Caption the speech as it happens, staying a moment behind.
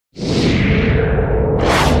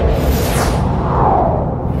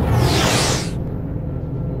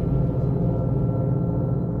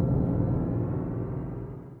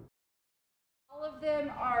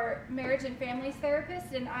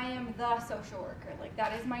therapist, and I am the social worker. Like,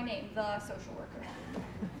 that is my name, the social worker.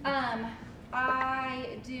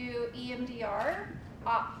 I do EMDR,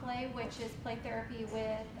 OP play, which is play therapy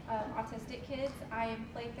with autistic kids. I am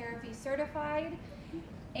play therapy certified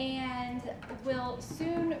and will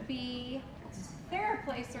soon be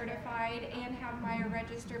TheraPlay certified and have my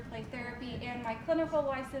registered play therapy and my clinical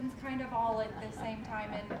license kind of all at the same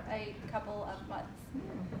time in a couple of months.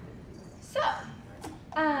 So,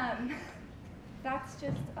 that's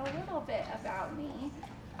just a little bit about me.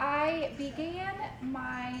 I began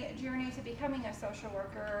my journey to becoming a social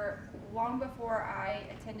worker long before I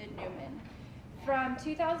attended Newman. From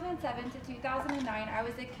 2007 to 2009, I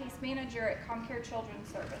was a case manager at ComCare Children's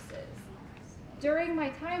Services. During my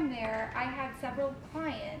time there, I had several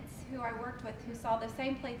clients who I worked with who saw the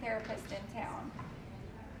same play therapist in town.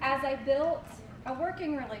 As I built a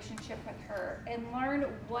working relationship with her and learned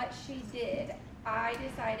what she did, I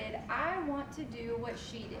decided I want to do what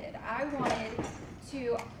she did. I wanted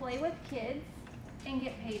to play with kids and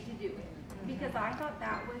get paid to do it because I thought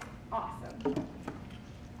that was awesome.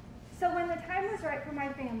 So when the time was right for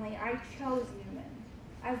my family, I chose Newman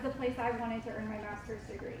as the place I wanted to earn my master's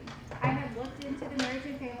degree. I had looked into the marriage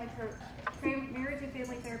and family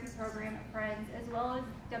therapy program at Friends, as well as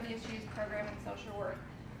WSU's program in social work.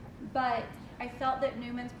 But I felt that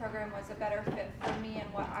Newman's program was a better fit for me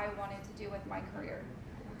and what I wanted to do with my career.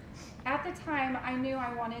 At the time, I knew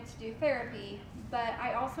I wanted to do therapy, but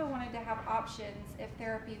I also wanted to have options if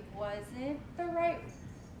therapy wasn't the right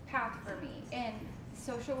path for me, and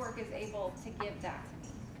social work is able to give that to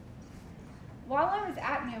me. While I was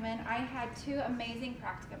at Newman, I had 2 amazing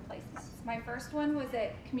practicum placements. My first one was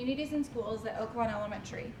at Communities and Schools at Oak Lawn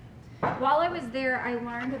Elementary. While I was there, I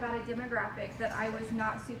learned about a demographic that I was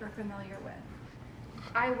not super familiar with.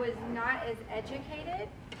 I was not as educated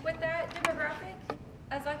with that demographic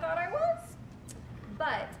as I thought I was,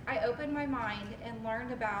 but I opened my mind and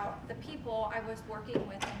learned about the people I was working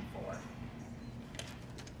with and for.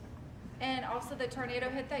 And also the tornado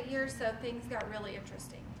hit that year, so things got really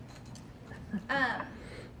interesting.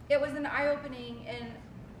 It was an eye-opening and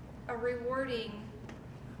a rewarding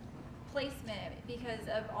placement because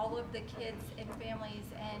of all of the kids and families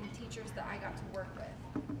and teachers that I got to work with.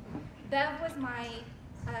 Bev was my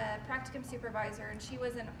practicum supervisor, and she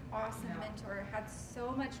was an awesome mentor, had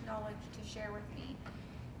so much knowledge to share with me.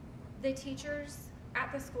 The teachers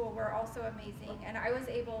at the school were also amazing, and I was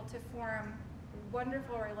able to form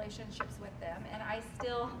wonderful relationships with them, and I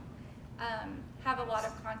still have a lot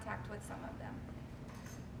of contact with some of them.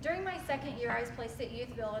 During my second year, I was placed at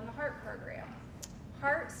Youthville in the HEART program.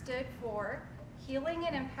 HEART stood for Healing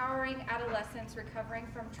and Empowering Adolescents Recovering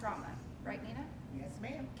from Trauma. Right, Nina? Yes,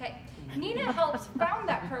 ma'am. Okay. Nina helped found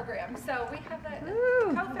that program, so we have the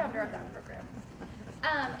co-founder of that program.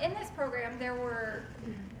 In this program, there were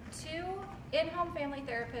 2 in-home family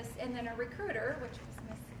therapists and then a recruiter, which was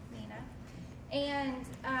Miss Nina, and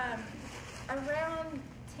around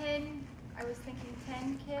 10, I was thinking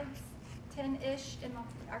 10 kids, 10-ish in the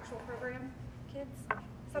actual program, kids,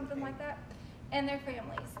 something like that, and their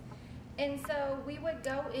families. And so we would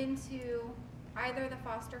go into either the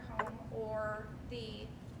foster home or the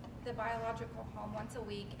biological home once a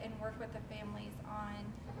week and work with the families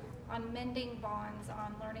on mending bonds,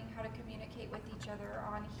 on learning how to communicate with each other,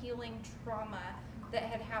 on healing trauma that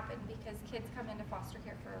had happened, because kids come into foster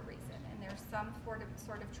care for a reason, and there's some sort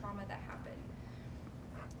of trauma that happened.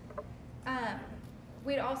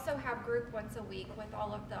 We'd also have group once a week with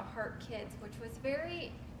all of the HEART kids, which was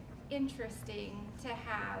very interesting to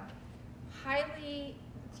have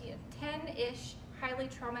 10-ish highly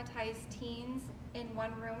traumatized teens in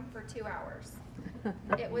one room for 2 hours.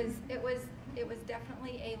 It was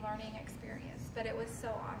definitely a learning experience, but it was so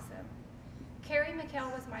awesome. Carrie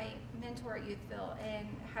McHale was my mentor at Youthville and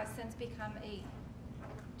has since become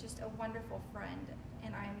just a wonderful friend,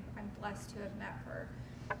 and I'm blessed to have met her.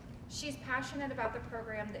 She's passionate about the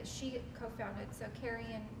program that she co-founded, so Carrie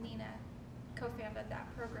and Nina co-founded that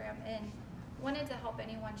program and wanted to help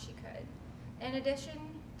anyone she could. In addition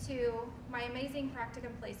to my amazing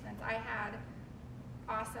practicum placements, I had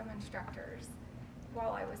awesome instructors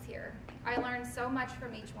while I was here. I learned so much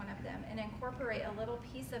from each one of them and incorporate a little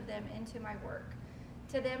piece of them into my work.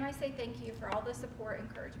 To them, I say thank you for all the support,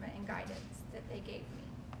 encouragement, and guidance that they gave me.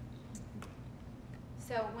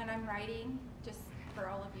 So when I'm writing, just for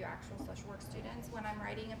all of you actual social work students, when I'm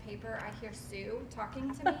writing a paper, I hear Sue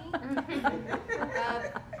talking to me.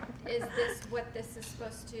 Is this what this is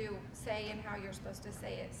supposed to say and how you're supposed to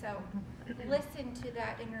say it? So listen to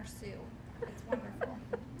that inner Sue. It's wonderful.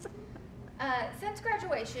 Since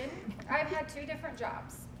graduation, I've had 2 different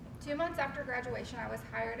jobs. 2 months after graduation, I was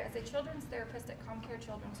hired as a children's therapist at ComCare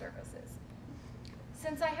Children's Services.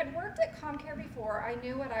 Since I had worked at ComCare before, I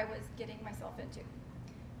knew what I was getting myself into.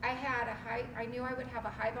 I knew I would have a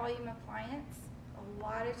high volume of clients, a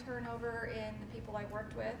lot of turnover in the people I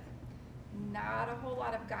worked with, not a whole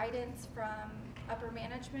lot of guidance from upper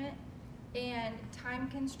management, and time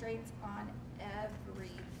constraints on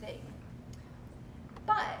everything.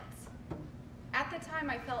 But at the time,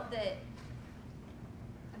 I felt that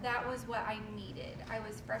that was what I needed. I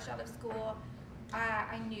was fresh out of school.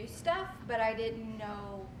 I knew stuff, but I didn't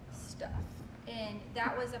know stuff. And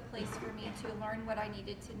that was a place for me to learn what I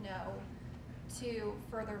needed to know to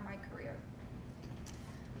further my career.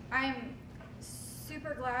 I'm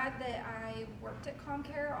super glad that I worked at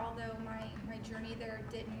ComCare, although my journey there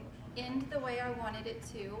didn't end the way I wanted it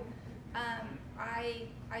to. I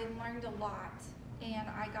learned a lot, and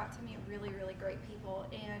I got to meet really, really great people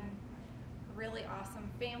and really awesome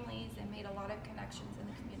families, and made a lot of connections in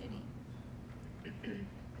the community.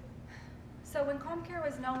 So when ComCare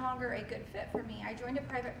was no longer a good fit for me, I joined a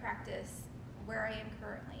private practice where I am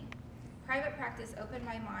currently. Private practice opened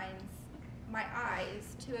my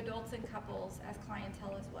eyes to adults and couples as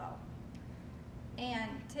clientele as well.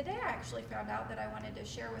 And today I actually found out that I wanted to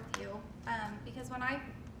share with you, because when I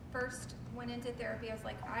first went into therapy, I was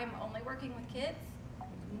like, I'm only working with kids,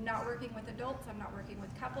 not working with adults, I'm not working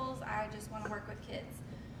with couples, I just want to work with kids.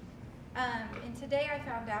 And today I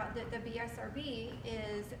found out that the BSRB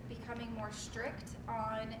is becoming more strict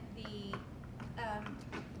on the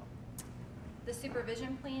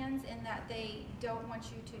supervision plans, in that they don't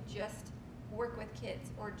want you to just work with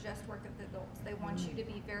kids or just work with adults. They want you to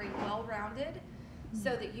be very well-rounded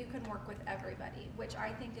so that you can work with everybody, which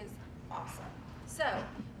I think is awesome. So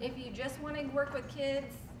if you just want to work with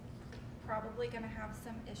kids, probably going to have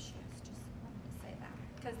some issues. Just wanted to say that,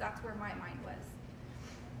 because that's where my mind was.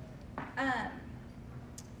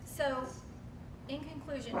 So in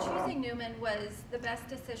conclusion, choosing Newman was the best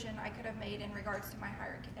decision I could have made in regards to my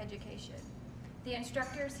higher education. The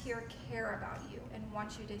instructors here care about you and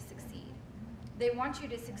want you to succeed. They want you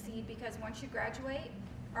to succeed because once you graduate,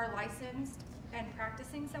 are licensed, and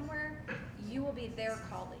practicing somewhere, you will be their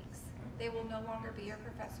colleagues. They will no longer be your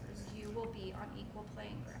professors. You will be on equal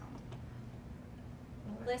playing ground.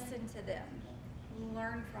 Listen to them.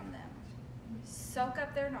 Learn from them. Soak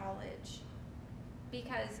up their knowledge,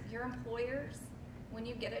 because your employers, when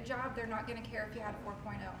you get a job, they're not going to care if you had a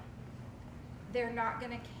 4.0. They're not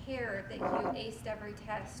going to care that you aced every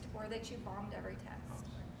test or that you bombed every test.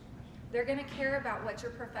 They're going to care about what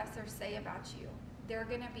your professors say about you. They're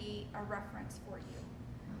going to be a reference for you.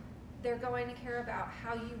 They're going to care about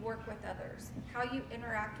how you work with others, how you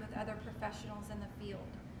interact with other professionals in the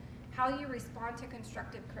field, how you respond to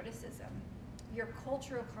constructive criticism, your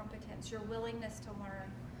cultural competence, your willingness to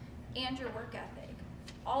learn, and your work ethic.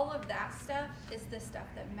 All of that stuff is the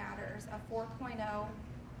stuff that matters. A 4.0,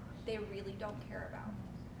 they really don't care about.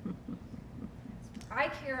 I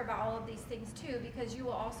care about all of these things too, because you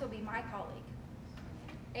will also be my colleague.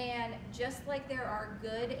 And just like there are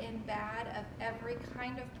good and bad of every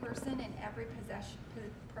kind of person in every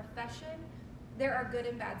profession, there are good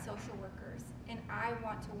and bad social workers. And I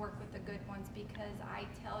want to work with the good ones, because I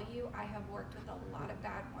tell you, I have worked with a lot of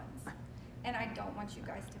bad ones. And I don't want you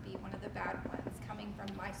guys to be one of the bad ones coming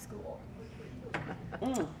from my school.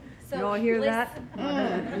 So you all hear that?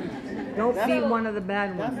 Don't be one of the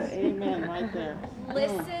bad ones. That's an amen right there.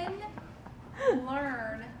 Listen,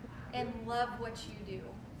 learn, and love what you do.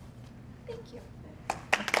 Thank you.